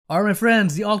All right, my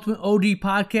friends, the Ultimate OD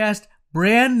Podcast,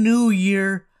 brand new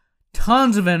year,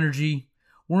 tons of energy.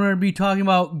 We're going to be talking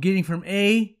about getting from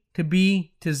A to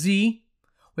B to Z.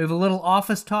 We have a little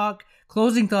office talk,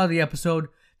 closing thought of the episode.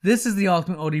 This is the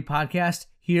Ultimate OD Podcast.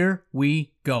 Here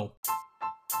we go.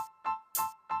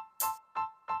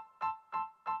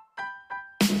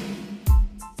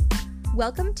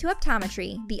 Welcome to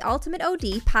Optometry, the Ultimate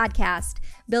OD Podcast,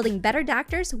 building better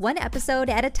doctors one episode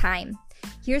at a time.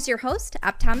 Here's your host,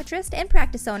 optometrist and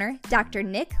practice owner, Dr.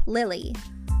 Nick Lilly.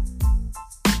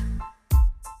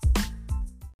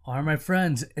 All right, my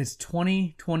friends, it's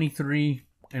 2023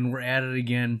 and we're at it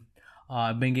again.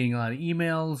 I've been getting a lot of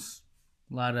emails,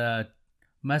 a lot of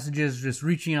messages, just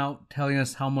reaching out, telling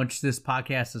us how much this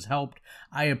podcast has helped.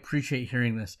 I appreciate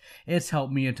hearing this. It's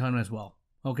helped me a ton as well.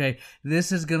 Okay,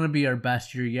 this is going to be our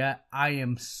best year yet. I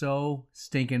am so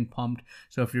stinking pumped.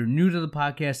 So if you're new to the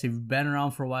podcast, if you've been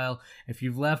around for a while, if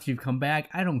you've left, you've come back,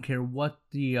 I don't care what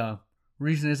the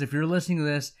reason is. If you're listening to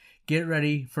this, get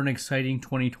ready for an exciting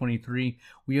 2023.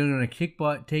 We are going to kick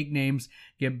butt, take names,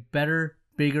 get better,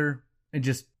 bigger, and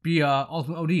just be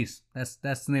Ultimate ODs.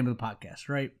 That's the name of the podcast,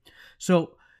 right?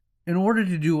 So in order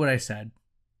to do what I said,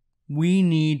 we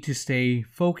need to stay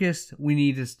focused. We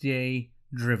need to stay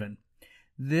driven.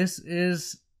 This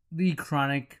is the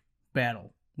chronic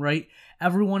battle, right?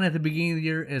 Everyone at the beginning of the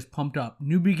year is pumped up.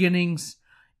 New beginnings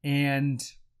and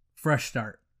fresh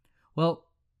start. Well,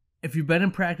 if you've been in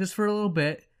practice for a little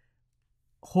bit,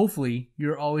 hopefully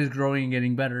you're always growing and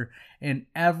getting better. And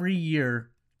every year,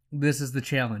 this is the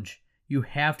challenge. You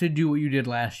have to do what you did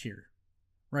last year,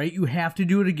 right? You have to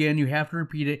do it again. You have to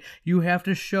repeat it. You have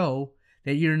to show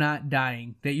that you're not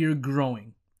dying, that you're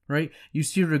growing. Right? You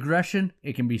see regression,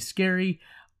 it can be scary.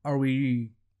 Are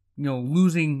we,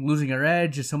 losing our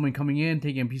edge? Is someone coming in,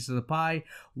 taking a piece of the pie?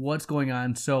 What's going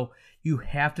on? So you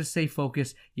have to stay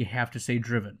focused. You have to stay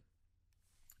driven.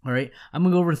 All right? I'm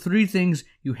going to go over 3 things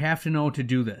you have to know to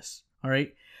do this. All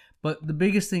right? But the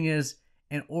biggest thing is,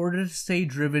 in order to stay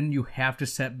driven, you have to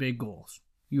set big goals.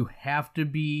 You have to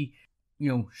be,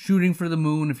 shooting for the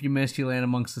moon. If you miss, you land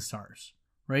amongst the stars.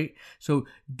 Right? So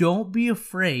don't be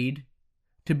afraid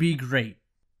to be great.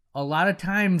 A lot of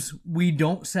times we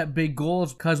don't set big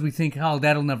goals because we think, oh,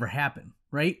 that'll never happen,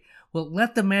 right? Well,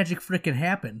 let the magic frickin'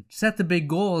 happen. Set the big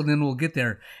goal and then we'll get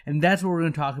there. And that's what we're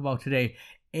going to talk about today.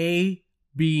 A,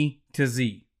 B to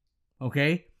Z.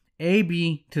 Okay? A,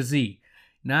 B to Z.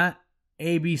 Not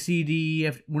A, B, C, D, E,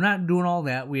 F. We're not doing all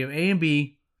that. We have A and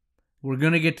B. We're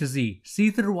going to get to Z. C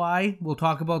through Y, we'll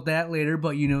talk about that later,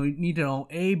 but you need to know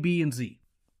A, B, and Z.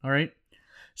 All right?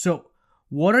 So,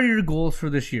 what are your goals for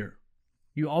this year?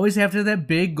 You always have to have that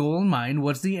big goal in mind.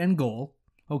 What's the end goal?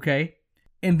 Okay?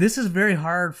 And this is very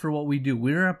hard for what we do.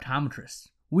 We're optometrists.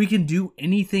 We can do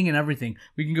anything and everything.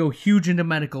 We can go huge into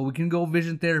medical. We can go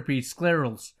vision therapy,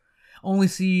 sclerals. Only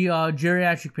see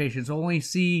geriatric patients. Only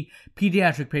see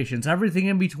pediatric patients. Everything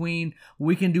in between.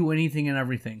 We can do anything and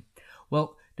everything.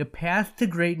 Well, the path to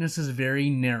greatness is very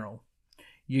narrow.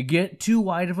 You get too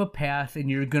wide of a path and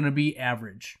you're going to be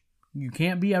average. You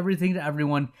can't be everything to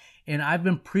everyone. And I've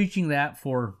been preaching that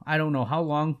for I don't know how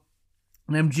long.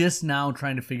 And I'm just now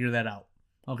trying to figure that out.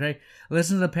 Okay?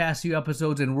 Listen to the past few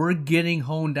episodes and we're getting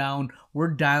honed down.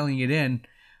 We're dialing it in.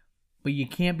 But you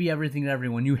can't be everything to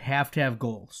everyone. You have to have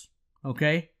goals.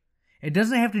 Okay? It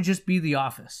doesn't have to just be the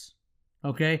office.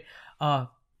 Okay?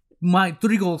 My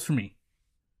 3 goals for me.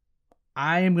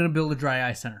 I am going to build a dry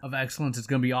eye center of excellence. It's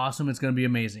going to be awesome. It's going to be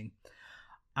amazing.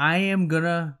 I am going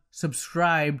to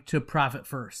subscribe to Profit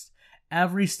First.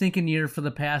 Every stinking year for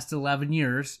the past 11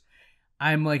 years,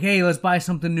 I'm like, hey, let's buy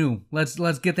something new. Let's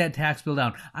get that tax bill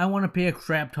down. I want to pay a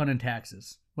crap ton in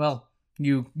taxes. Well,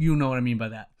 you know what I mean by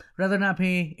that. Rather not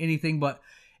pay anything, but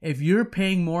if you're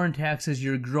paying more in taxes,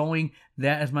 you're growing.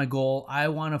 That is my goal. I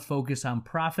want to focus on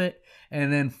profit,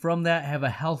 and then from that, have a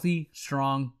healthy,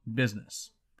 strong business.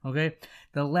 Okay?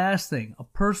 The last thing, a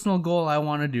personal goal I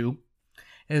want to do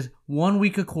is 1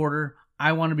 week a quarter,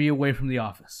 I want to be away from the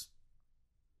office.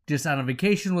 Just on a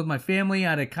vacation with my family,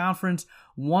 at a conference,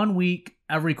 1 week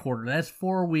every quarter. That's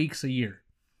 4 weeks a year.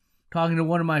 Talking to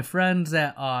one of my friends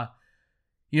that,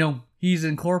 he's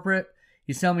in corporate.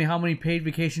 He's telling me how many paid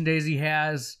vacation days he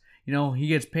has. He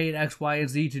gets paid X, Y, and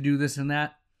Z to do this and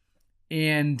that.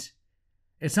 And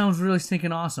it sounds really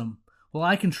stinking awesome. Well,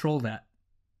 I control that.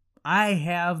 I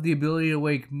have the ability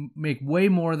to make way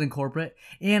more than corporate,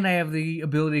 and I have the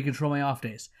ability to control my off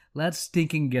days. Let's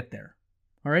stinking get there.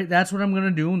 All right, that's what I'm going to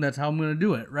do, and that's how I'm going to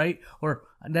do it, right? Or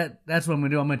that's what I'm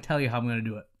going to do. I'm going to tell you how I'm going to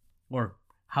do it, or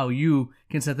how you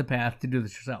can set the path to do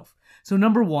this yourself. So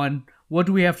number 1, what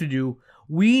do we have to do?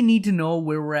 We need to know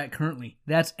where we're at currently.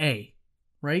 That's A,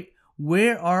 right?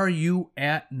 Where are you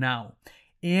at now?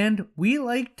 And we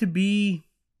like to be,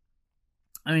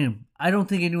 I don't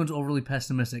think anyone's overly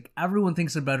pessimistic. Everyone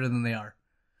thinks they're better than they are.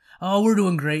 Oh, we're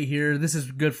doing great here. This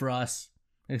is good for us,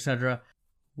 etc.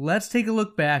 Let's take a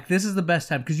look back. This is the best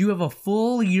time because you have a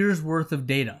full year's worth of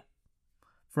data.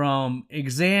 From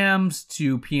exams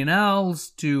to P&Ls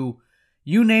to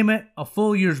you name it, a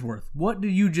full year's worth. What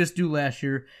did you just do last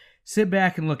year? Sit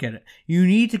back and look at it. You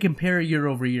need to compare year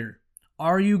over year.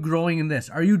 Are you growing in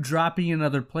this? Are you dropping in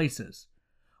other places?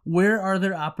 Where are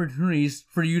there opportunities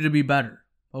for you to be better?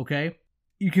 Okay?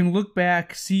 You can look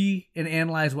back, see, and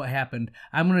analyze what happened.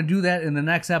 I'm going to do that in the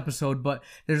next episode, but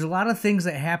there's a lot of things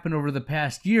that happened over the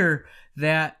past year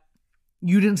that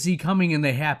you didn't see coming and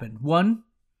they happened. One,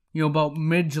 about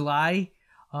mid-July,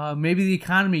 maybe the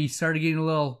economy started getting a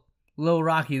little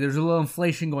rocky. There's a little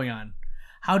inflation going on.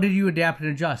 How did you adapt and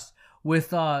adjust?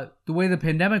 With the way the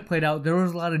pandemic played out, there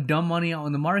was a lot of dumb money out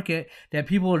in the market that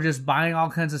people are just buying all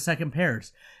kinds of second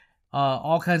pairs,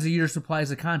 all kinds of year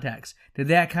supplies of contacts. Did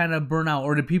that kind of burn out,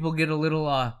 or did people get a little,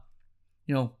 a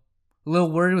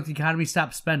little worried with the economy,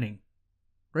 stop spending?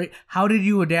 Right? How did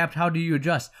you adapt? How do you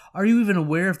adjust? Are you even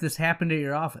aware if this happened at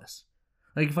your office?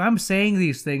 Like, if I'm saying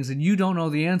these things and you don't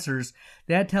know the answers,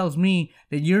 that tells me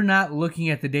that you're not looking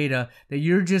at the data, that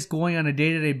you're just going on a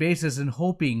day-to-day basis and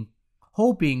hoping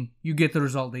you get the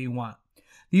result that you want.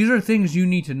 These are things you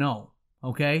need to know,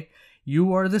 okay?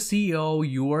 You are the CEO,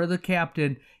 you are the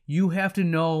captain, you have to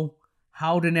know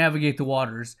how to navigate the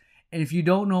waters. And if you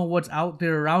don't know what's out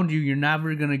there around you, you're not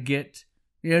going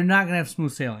to have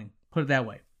smooth sailing. Put it that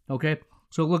way, okay?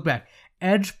 So look back.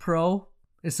 Edge Pro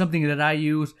is something that I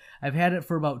use. I've had it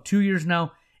for about 2 years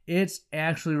now. It's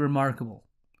actually remarkable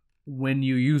when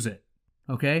you use it,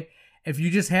 okay? If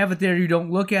you just have it there, you don't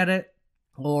look at it,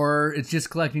 or it's just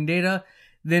collecting data,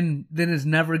 then it's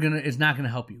not gonna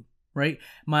help you, right?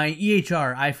 My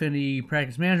EHR, iFinity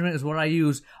Practice Management, is what I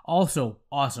use. Also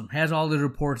awesome. Has all the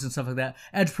reports and stuff like that.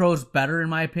 Edge Pro is better in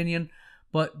my opinion,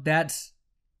 but that's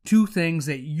two things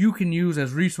that you can use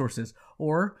as resources.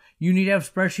 Or you need to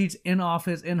have spreadsheets in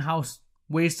office, in-house,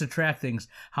 ways to track things.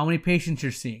 How many patients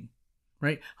you're seeing,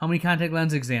 right? How many contact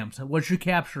lens exams? What's your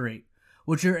capture rate?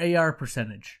 What's your AR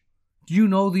percentage? Do you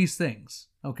know these things?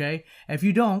 Okay? If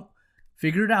you don't,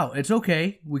 figure it out. It's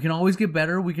okay. We can always get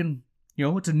better. We can,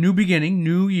 it's a new beginning,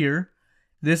 new year.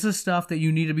 This is stuff that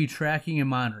you need to be tracking and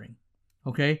monitoring.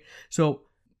 Okay? So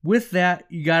with that,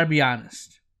 you got to be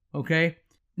honest. Okay?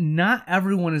 Not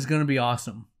everyone is going to be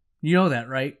awesome. You know that,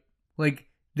 right? Like,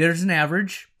 there's an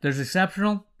average, there's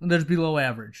exceptional, and there's below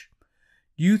average.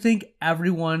 Do you think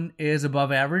everyone is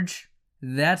above average?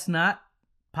 That's not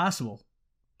possible.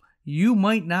 You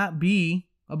might not be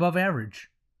above average.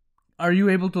 Are you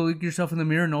able to look yourself in the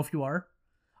mirror and know if you are?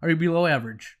 Are you below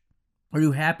average? Are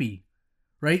you happy?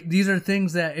 Right? These are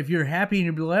things that if you're happy and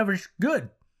you're below average, good.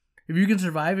 If you can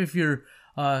survive, if your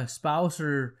spouse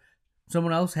or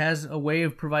someone else has a way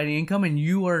of providing income and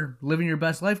you are living your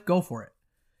best life, go for it.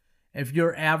 If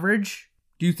you're average,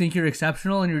 do you think you're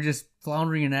exceptional and you're just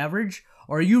floundering in average?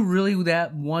 Or are you really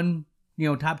that one,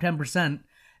 top 10%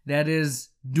 that is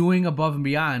doing above and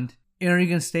beyond? And are you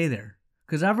going to stay there?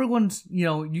 Because everyone's,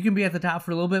 you can be at the top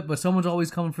for a little bit, but someone's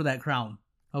always coming for that crown.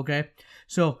 Okay?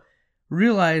 So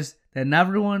realize that not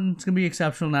everyone's going to be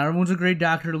exceptional. Not everyone's a great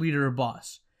doctor, leader, or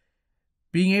boss.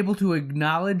 Being able to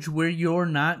acknowledge where you're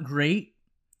not great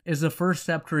is the first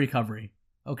step to recovery.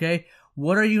 Okay?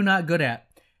 What are you not good at?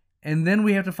 And then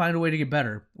we have to find a way to get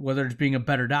better, whether it's being a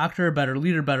better doctor, a better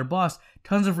leader, better boss,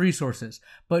 tons of resources.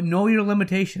 But know your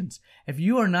limitations. If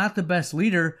you are not the best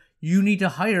leader, you need to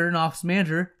hire an office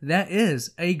manager that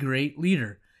is a great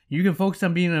leader. You can focus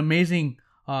on being an amazing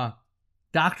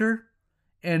doctor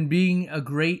and being a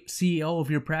great CEO of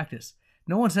your practice.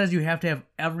 No one says you have to have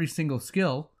every single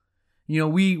skill.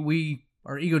 We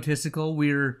are egotistical.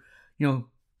 We're,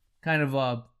 kind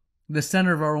of the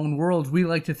center of our own worlds. We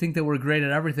like to think that we're great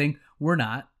at everything. We're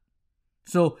not.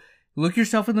 So look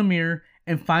yourself in the mirror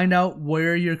and find out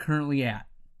where you're currently at.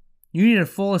 You need a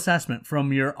full assessment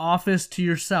from your office to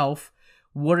yourself.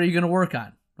 What are you going to work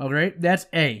on? All right, that's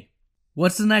A.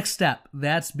 What's the next step?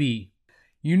 That's B.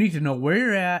 You need to know where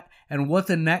you're at and what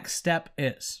the next step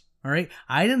is. All right,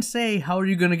 I didn't say how are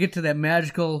you going to get to that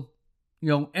magical,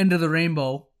 end of the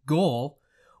rainbow goal.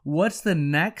 What's the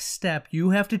next step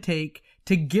you have to take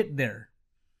to get there?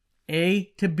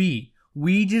 A to B.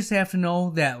 We just have to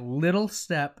know that little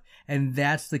step, and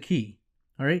that's the key.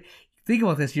 All right? Think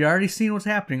about this. You're already seeing what's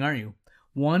happening, aren't you?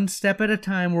 One step at a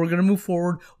time. We're going to move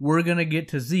forward. We're going to get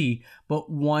to Z, but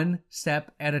one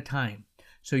step at a time.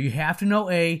 So you have to know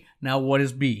A. Now what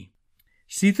is B?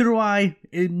 See through why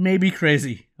it may be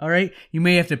crazy. All right. You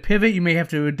may have to pivot. You may have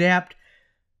to adapt.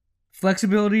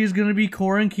 Flexibility is going to be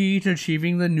core and key to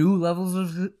achieving the new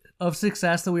levels of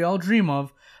success that we all dream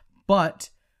of. But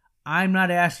I'm not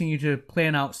asking you to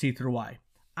plan out see through why.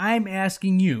 I'm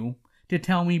asking you to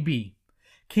tell me B.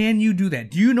 Can you do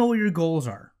that? Do you know what your goals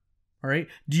are? All right.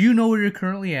 Do you know where you're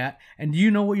currently at? And do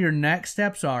you know what your next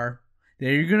steps are that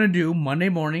you're going to do Monday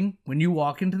morning when you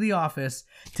walk into the office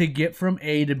to get from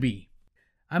A to B?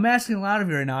 I'm asking a lot of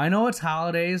you right now. I know it's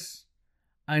holidays.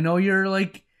 I know you're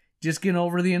like just getting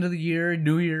over the end of the year,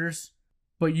 New Year's,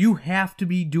 but you have to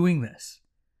be doing this.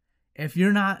 If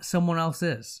you're not, someone else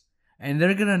is. And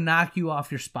they're going to knock you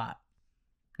off your spot.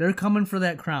 They're coming for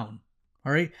that crown.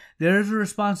 All right? There's a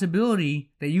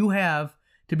responsibility that you have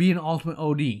to be an ultimate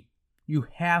OD. You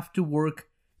have to work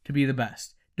to be the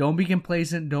best. Don't be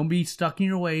complacent. Don't be stuck in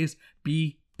your ways.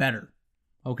 Be better.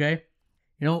 Okay?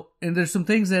 You know, and there's some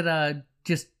things that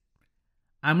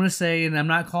I'm going to say, and I'm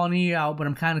not calling you out, but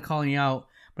I'm kind of calling you out.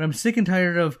 But I'm sick and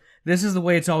tired of this is the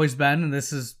way it's always been, and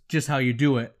this is just how you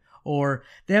do it. Or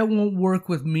that won't work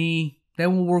with me.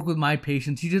 That won't work with my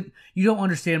patients. You don't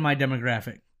understand my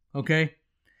demographic. Okay?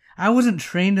 I wasn't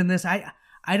trained in this. I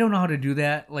don't know how to do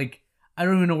that. Like, I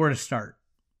don't even know where to start.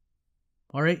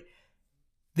 All right?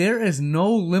 There is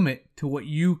no limit to what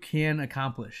you can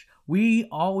accomplish. We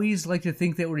always like to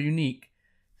think that we're unique,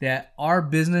 that our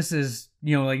business is,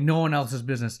 like no one else's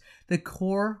business. The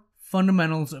core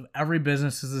fundamentals of every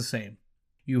business is the same.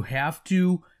 You have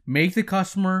to make the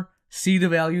customer see the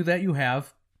value that you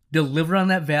have, deliver on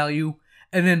that value,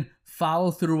 and then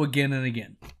follow through again and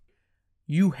again.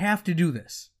 You have to do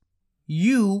this.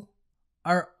 You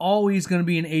are always going to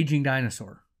be an aging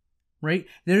dinosaur, right?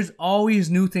 There's always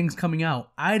new things coming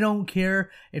out. I don't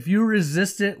care if you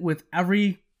resist it with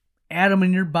every atom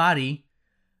in your body.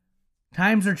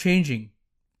 Times are changing.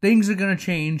 Things are going to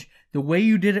change. The way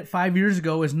you did it 5 years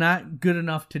ago is not good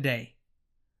enough today.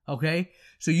 Okay?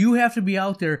 So you have to be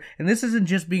out there, and this isn't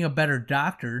just being a better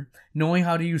doctor, knowing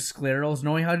how to use sclerals,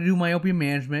 knowing how to do myopia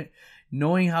management,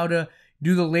 knowing how to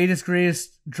do the latest,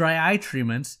 greatest dry eye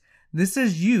treatments. This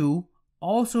is you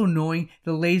also knowing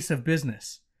the latest of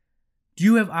business. Do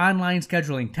you have online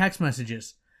scheduling, text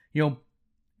messages,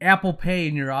 Apple Pay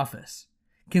in your office?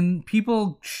 Can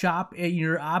people shop at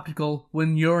your optical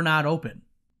when you're not open?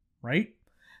 Right?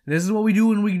 This is what we do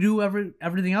when we do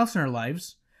everything else in our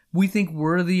lives. We think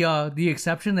we're the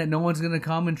exception, that no one's going to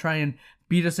come and try and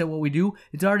beat us at what we do.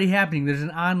 It's already happening. There's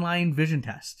an online vision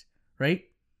test, right?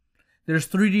 There's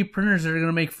 3D printers that are going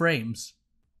to make frames.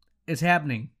 It's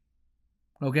happening.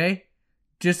 Okay?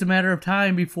 Just a matter of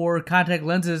time before contact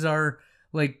lenses are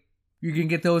like, you can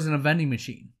get those in a vending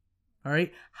machine. All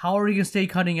right? How are you going to stay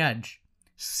cutting edge?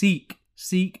 Seek.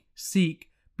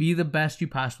 Be the best you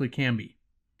possibly can be.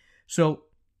 So,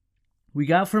 we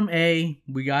got from A,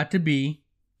 we got to B,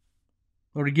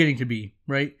 or to getting to B,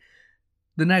 right?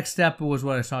 The next step was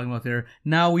what I was talking about there.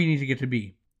 Now we need to get to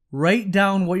B. Write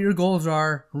down what your goals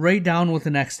are. Write down what the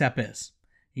next step is.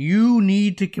 You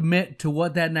need to commit to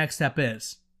what that next step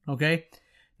is, okay?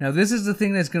 Now, this is the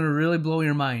thing that's going to really blow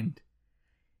your mind.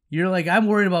 You're like, I'm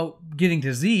worried about getting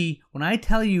to Z. When I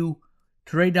tell you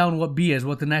to write down what B is,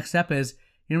 what the next step is,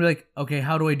 you're going to be like, okay,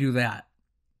 how do I do that?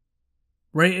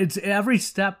 Right? It's every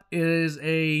step is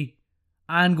a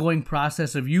ongoing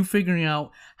process of you figuring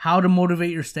out how to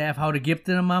motivate your staff, how to get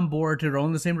them on board to row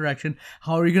in the same direction.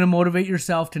 How are you going to motivate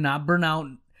yourself to not burn out,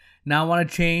 not want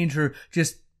to change, or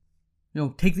just,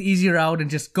 take the easier out and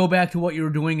just go back to what you were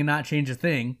doing and not change a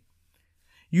thing.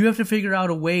 You have to figure out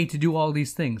a way to do all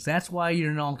these things. That's why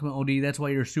you're an ultimate OD. That's why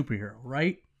you're a superhero,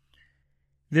 right?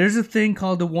 There's a thing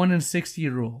called the 1 in 60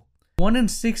 rule. 1 in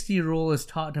 60 rule is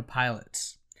taught to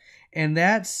pilots. And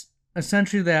that's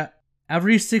essentially that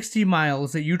every 60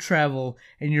 miles that you travel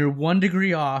and you're 1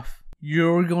 degree off,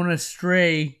 you're going to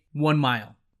stray 1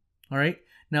 mile. All right?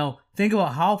 Now, think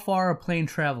about how far a plane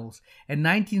travels. In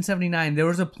 1979, there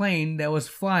was a plane that was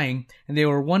flying and they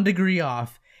were 1 degree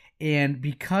off. And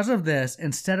because of this,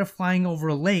 instead of flying over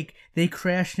a lake, they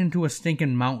crashed into a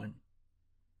stinking mountain.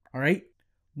 All right?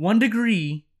 1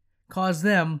 degree caused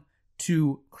them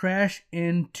to crash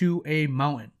into a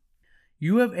mountain.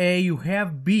 You have A, you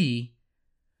have B,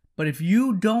 but if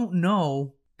you don't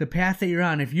know the path that you're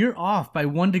on, if you're off by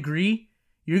 1 degree,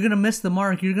 you're going to miss the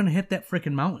mark. You're going to hit that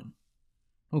freaking mountain.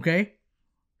 Okay?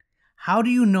 How do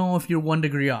you know if you're 1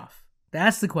 degree off?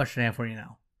 That's the question I have for you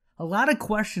now. A lot of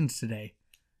questions today.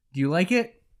 Do you like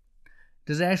it?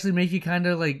 Does it actually make you kind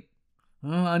of like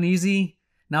uneasy?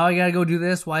 Now I got to go do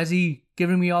this. Why is he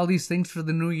giving me all these things for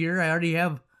the new year? I already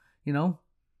have,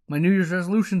 my New Year's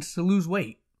resolutions to lose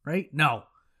weight, right? No.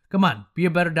 Come on, be a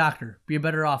better doctor. Be a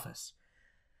better office.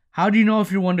 How do you know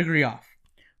if you're 1 degree off?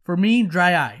 For me,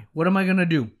 dry eye. What am I going to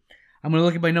do? I'm going to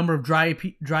look at my number of dry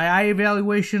eye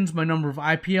evaluations, my number of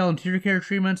IPL anterior care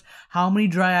treatments. How many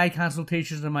dry eye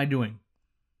consultations am I doing?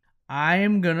 I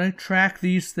am going to track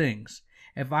these things.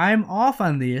 If I'm off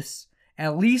on this,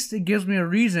 at least it gives me a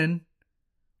reason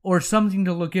or something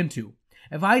to look into.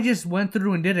 If I just went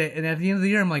through and did it, and at the end of the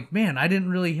year, I'm like, man, I didn't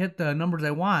really hit the numbers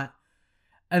I want.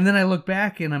 And then I look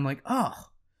back and I'm like, oh,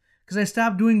 because I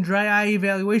stopped doing dry eye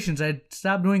evaluations. I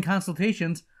stopped doing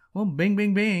consultations. Well, bing,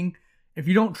 bing, bing. If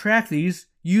you don't track these,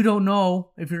 you don't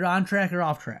know if you're on track or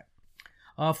off track.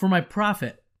 For my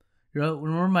profit,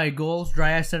 remember my goals,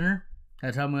 Dry Eye Center?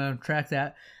 That's how I'm going to track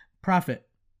that. Profit.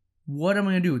 What am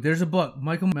I going to do? There's a book,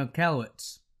 Michael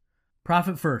Michalowicz,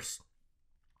 Profit First.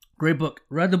 Great book.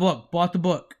 Read the book. Bought the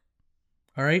book.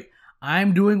 All right?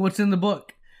 I'm doing what's in the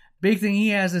book. Big thing he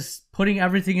has is putting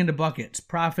everything into buckets.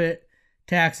 Profit,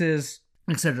 taxes,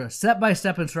 etc.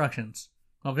 Step-by-step instructions.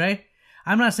 Okay?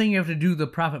 I'm not saying you have to do the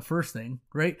profit first thing,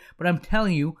 right? But I'm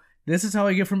telling you, this is how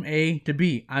I get from A to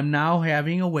B. I'm now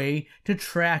having a way to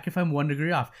track if I'm 1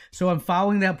 degree off. So I'm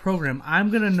following that program. I'm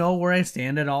going to know where I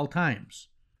stand at all times.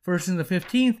 First and the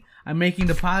 15th, I'm making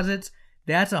deposits.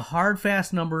 That's a hard,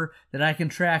 fast number that I can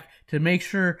track to make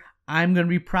sure I'm going to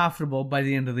be profitable by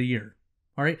the end of the year.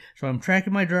 All right? So I'm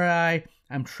tracking my dry eye.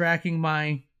 I'm tracking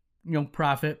my,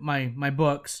 profit, my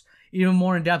books, even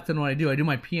more in depth than what I do. I do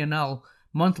my P&L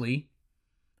monthly.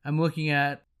 I'm looking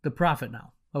at the profit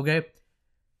now. Okay?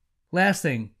 Last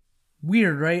thing.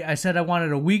 Weird, right? I said I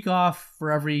wanted a week off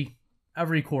for every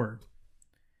quarter.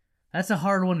 That's a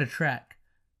hard one to track.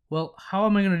 Well, how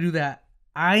am I going to do that?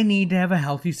 I need to have a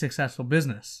healthy, successful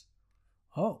business.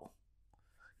 Oh.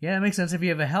 Yeah, it makes sense. If you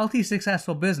have a healthy,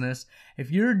 successful business,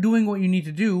 if you're doing what you need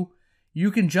to do, you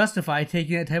can justify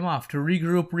taking that time off to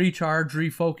regroup, recharge,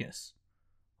 refocus.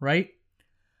 Right?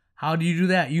 How do you do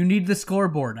that? You need the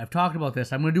scoreboard. I've talked about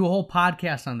this. I'm going to do a whole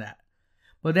podcast on that.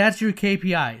 But that's your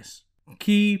KPIs,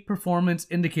 key performance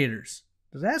indicators.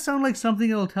 Does that sound like something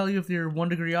that will tell you if you're 1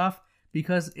 degree off?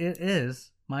 Because it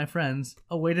is, my friends,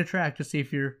 a way to track to see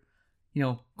if you're,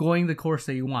 going the course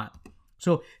that you want.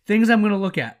 So things I'm going to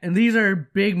look at, and these are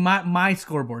big, my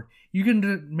scoreboard. You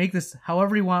can make this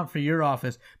however you want for your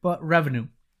office, but revenue,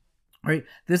 right?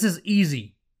 This is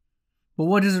easy. But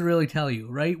what does it really tell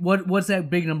you, right? What's that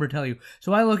big number tell you?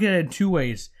 So I look at it in two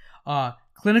ways,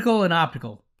 clinical and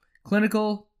optical.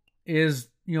 Clinical is,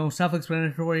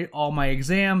 self-explanatory, all my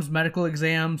exams, medical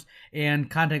exams, and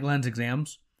contact lens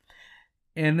exams.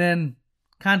 And then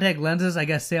contact lenses, I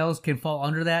guess sales can fall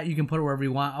under that. You can put it wherever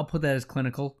you want. I'll put that as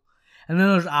clinical. And then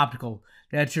there's optical.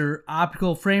 That's your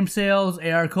optical frame sales,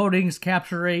 AR coatings,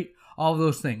 capture rate, all of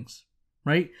those things,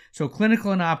 right? So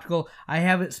clinical and optical, I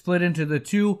have it split into the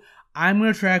two. I'm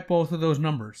going to track both of those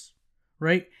numbers,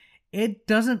 right? It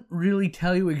doesn't really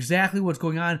tell you exactly what's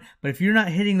going on, but if you're not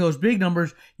hitting those big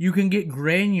numbers, you can get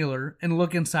granular and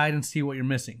look inside and see what you're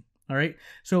missing, all right?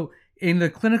 So in the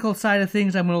clinical side of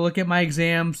things, I'm going to look at my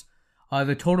exams,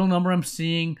 the total number I'm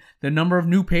seeing, the number of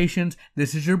new patients.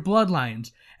 This is your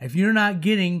bloodlines. If you're not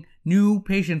getting new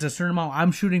patients a certain amount,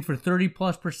 I'm shooting for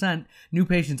 30+% new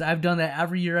patients. I've done that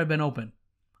every year I've been open.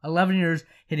 11 years,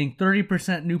 hitting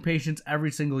 30% new patients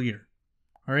every single year.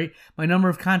 All right? My number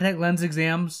of contact lens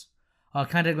exams,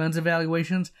 contact lens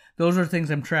evaluations, those are things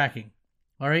I'm tracking.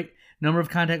 All right? Number of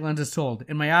contact lenses sold.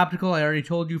 In my optical, I already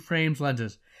told you frames,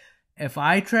 lenses. If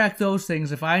I track those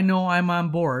things, if I know I'm on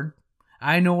board,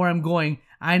 I know where I'm going,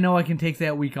 I know I can take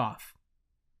that week off.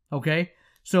 Okay?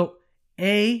 So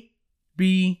A,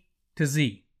 B to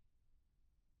Z.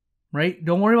 Right?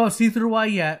 Don't worry about C through Y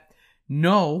yet.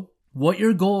 Know what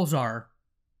your goals are,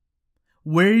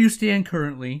 where you stand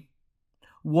currently,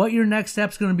 what your next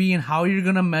step's going to be, and how you're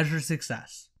going to measure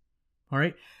success. All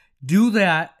right? Do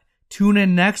that. Tune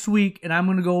in next week, and I'm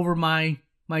going to go over my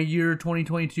year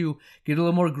 2022, get a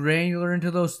little more granular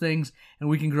into those things, and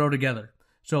we can grow together.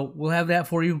 So we'll have that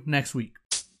for you next week.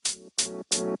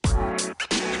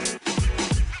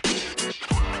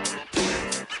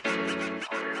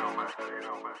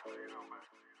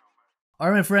 All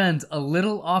right, my friends, a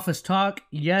little office talk.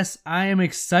 Yes, I am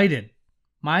excited.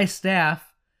 My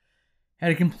staff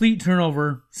had a complete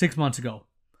turnover 6 months ago.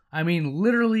 I mean,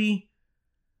 literally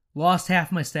lost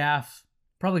half my staff,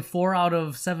 probably 4 out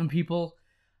of 7 people.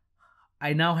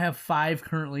 I now have 5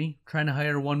 currently, trying to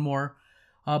hire 1 more.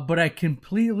 But I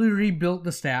completely rebuilt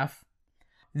the staff.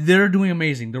 They're doing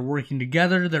amazing. They're working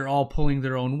together. They're all pulling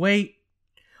their own weight.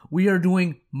 We are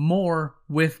doing more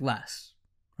with less.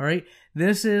 All right?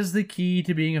 This is the key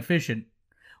to being efficient.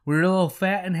 We're a little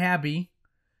fat and happy.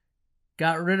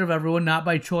 got rid of everyone, not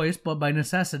by choice, but by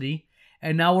necessity.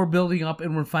 And now we're building up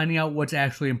and we're finding out what's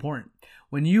actually important.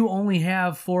 When you only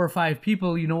have 4 or 5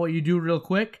 people, you know what you do real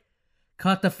quick?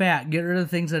 Cut the fat, get rid of the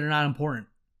things that are not important,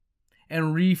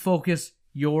 and refocus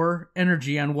your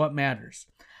energy on what matters.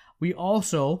 We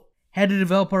also had to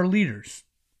develop our leaders,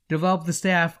 develop the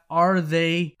staff. Are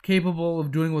they capable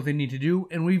of doing what they need to do?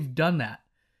 And we've done that.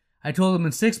 I told them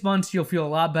in 6 months, you'll feel a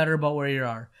lot better about where you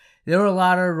are. There were a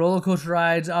lot of roller coaster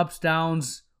rides, ups,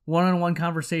 downs, one-on-one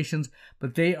conversations,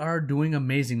 but they are doing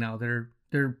amazing now.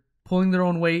 They're pulling their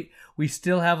own weight. We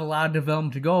still have a lot of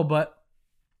development to go, but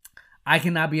I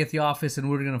cannot be at the office and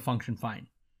we're going to function fine.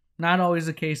 Not always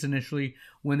the case initially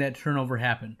when that turnover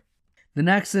happened. The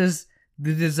next is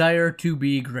the desire to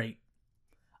be great.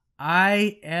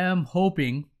 I am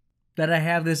hoping that I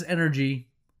have this energy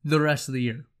the rest of the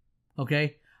year.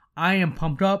 Okay? I am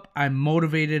pumped up. I'm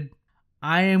motivated.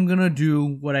 I am going to do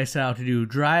what I set out to do.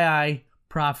 Dry eye,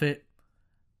 profit,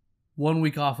 1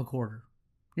 week off a quarter.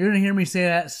 You're going to hear me say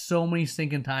that so many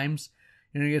stinking times.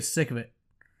 You're going to get sick of it.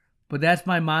 But that's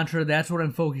my mantra. That's what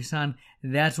I'm focused on.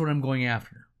 That's what I'm going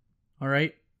after. All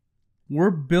right? We're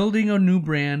building a new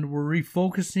brand. We're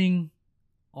refocusing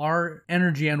our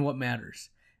energy on what matters.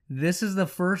 This is the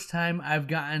first time I've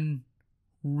gotten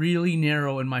really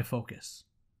narrow in my focus.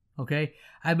 Okay?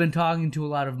 I've been talking to a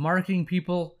lot of marketing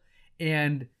people,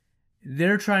 and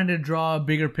they're trying to draw a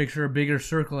bigger picture, a bigger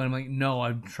circle. And I'm like, no,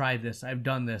 I've tried this. I've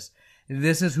done this.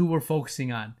 This is who we're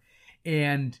focusing on.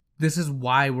 And this is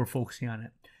why we're focusing on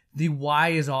it. The why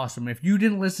is awesome. If you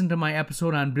didn't listen to my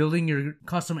episode on building your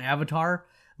custom avatar,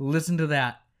 listen to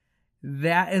that.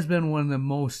 That has been one of the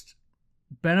most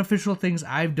beneficial things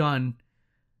I've done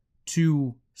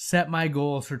to set my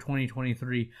goals for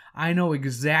 2023. I know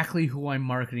exactly who I'm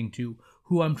marketing to,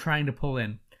 who I'm trying to pull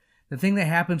in. The thing that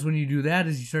happens when you do that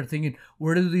is you start thinking,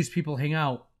 where do these people hang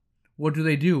out? What do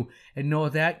they do? And know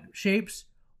what that shapes?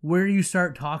 Where you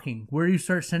start talking, where you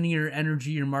start sending your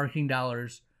energy, your marketing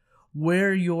dollars,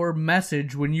 where your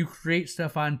message, when you create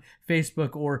stuff on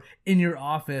Facebook or in your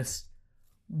office,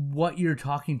 what you're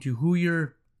talking to, who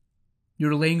your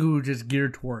language is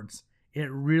geared towards.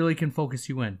 It really can focus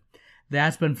you in.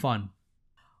 That's been fun.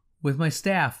 With my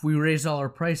staff, we raised all our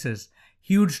prices.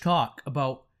 Huge talk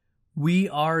about we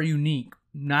are unique.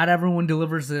 Not everyone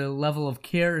delivers the level of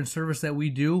care and service that we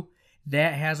do.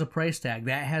 That has a price tag.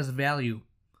 That has value.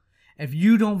 If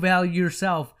you don't value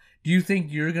yourself, do you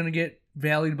think you're going to get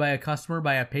valued by a customer,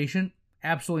 by a patient?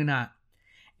 Absolutely not.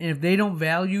 And if they don't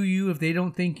value you, if they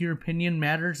don't think your opinion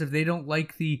matters, if they don't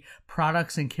like the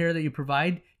products and care that you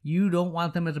provide, you don't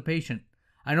want them as a patient.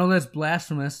 I know that's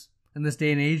blasphemous in this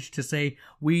day and age to say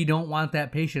we don't want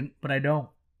that patient, but I don't.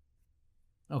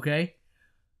 Okay?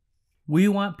 We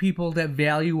want people that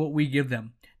value what we give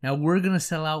them. Now we're going to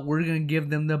sell out. We're going to give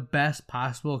them the best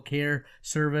possible care,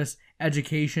 service,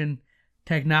 education,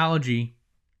 technology.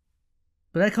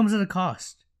 But that comes at a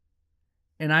cost.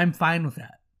 And I'm fine with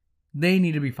that. They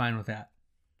need to be fine with that.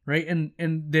 Right? And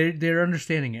they're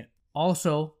understanding it.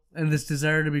 Also, and this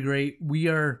desire to be great, we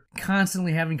are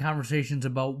constantly having conversations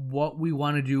about what we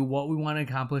want to do, what we want to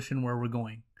accomplish, and where we're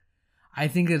going. I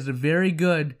think it's very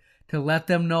good to let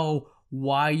them know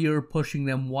why you're pushing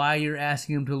them, why you're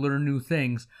asking them to learn new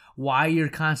things, why you're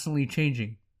constantly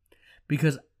changing.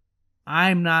 Because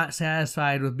I'm not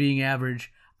satisfied with being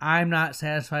average. I'm not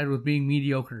satisfied with being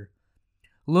mediocre.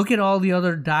 Look at all the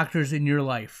other doctors in your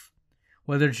life.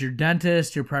 Whether it's your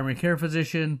dentist, your primary care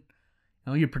physician,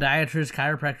 your podiatrist,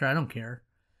 chiropractor, I don't care.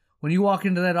 When you walk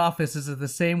into that office, is it the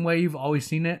same way you've always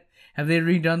seen it? Have they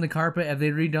redone the carpet? Have they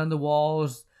redone the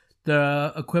walls,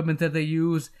 the equipment that they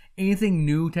use? Anything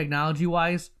new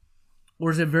technology-wise? Or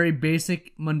is it very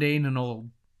basic, mundane, and old?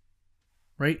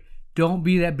 Right? Don't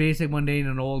be that basic, mundane,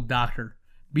 and old doctor.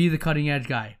 Be the cutting-edge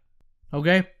guy.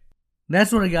 Okay?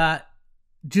 That's what I got.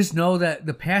 Just know that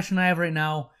the passion I have right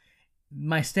now,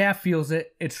 my staff feels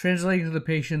it. It's translating to the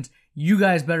patients. You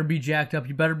guys better be jacked up.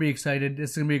 You better be excited.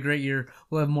 It's going to be a great year.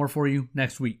 We'll have more for you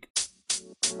next week.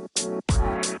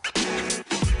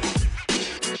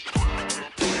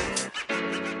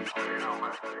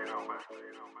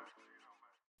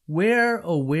 Where,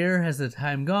 oh where has the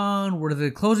time gone? We're to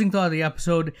the closing thought of the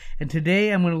episode, and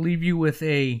today I'm going to leave you with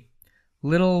a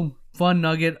little fun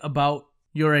nugget about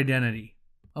your identity.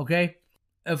 Okay?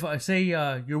 If I say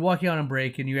you're walking out on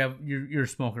break and you're a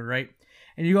smoker, right?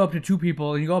 And you go up to 2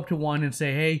 people and you go up to one and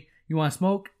say, hey, you want to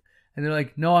smoke? And they're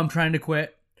like, no, I'm trying to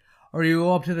quit. Or you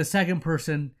go up to the second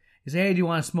person and say, hey, do you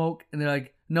want to smoke? And they're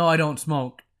like, no, I don't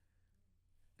smoke.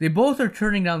 They both are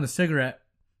turning down the cigarette,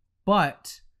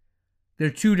 but they're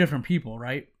 2 different people,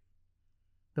 right?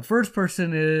 The first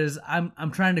person is,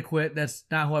 I'm trying to quit. That's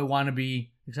not who I want to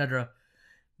be, etc.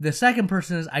 The second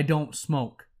person is, I don't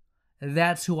smoke.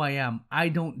 That's who I am. I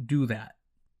don't do that.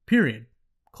 Period.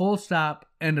 Full stop.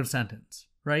 End of sentence.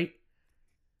 Right?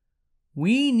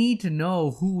 We need to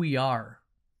know who we are.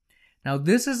 Now,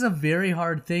 this is a very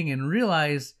hard thing, and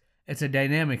realize it's a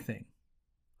dynamic thing.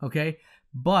 Okay?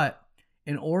 But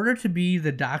in order to be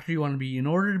the doctor you want to be, in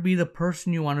order to be the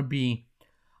person you want to be,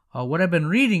 what I've been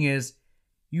reading is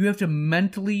you have to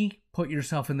mentally put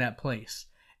yourself in that place.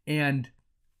 And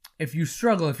if you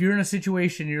struggle, if you're in a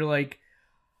situation, you're like,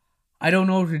 I don't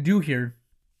know what to do here.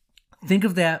 Think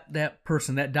of that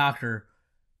person, that doctor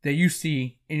that you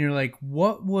see, and you're like,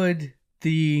 what would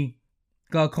the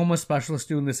glaucoma specialist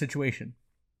do in this situation?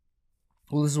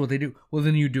 Well, this is what they do. Well,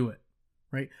 then you do it,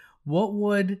 right? What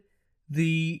would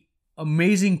the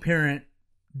amazing parent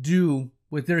do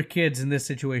with their kids in this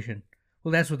situation?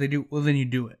 Well, that's what they do. Well, then you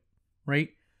do it, right?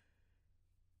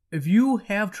 If you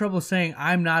have trouble saying,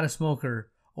 I'm not a smoker,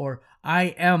 or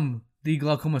I am the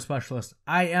glaucoma specialist,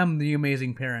 I am the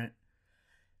amazing parent,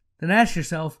 then ask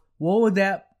yourself, what would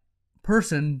that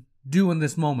person do in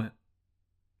this moment?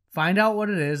 Find out what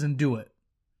it is and do it.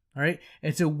 All right?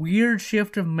 It's a weird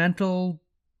shift of mental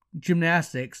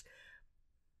gymnastics,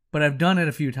 but I've done it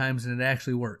a few times and it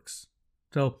actually works.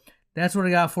 So that's what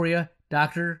I got for you.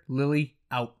 Dr. Lily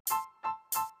out.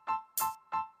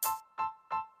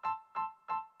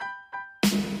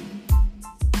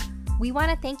 We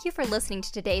want to thank you for listening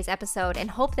to today's episode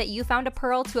and hope that you found a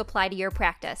pearl to apply to your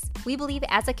practice. We believe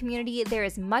as a community there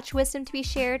is much wisdom to be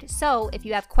shared, so if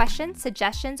you have questions,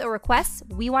 suggestions, or requests,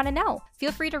 we want to know.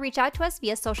 Feel free to reach out to us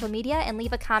via social media and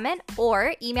leave a comment,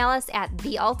 or email us at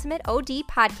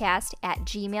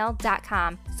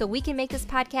theultimateodpodcast@gmail.com so we can make this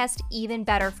podcast even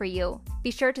better for you. Be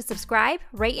sure to subscribe,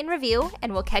 rate, and review,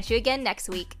 and we'll catch you again next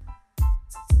week.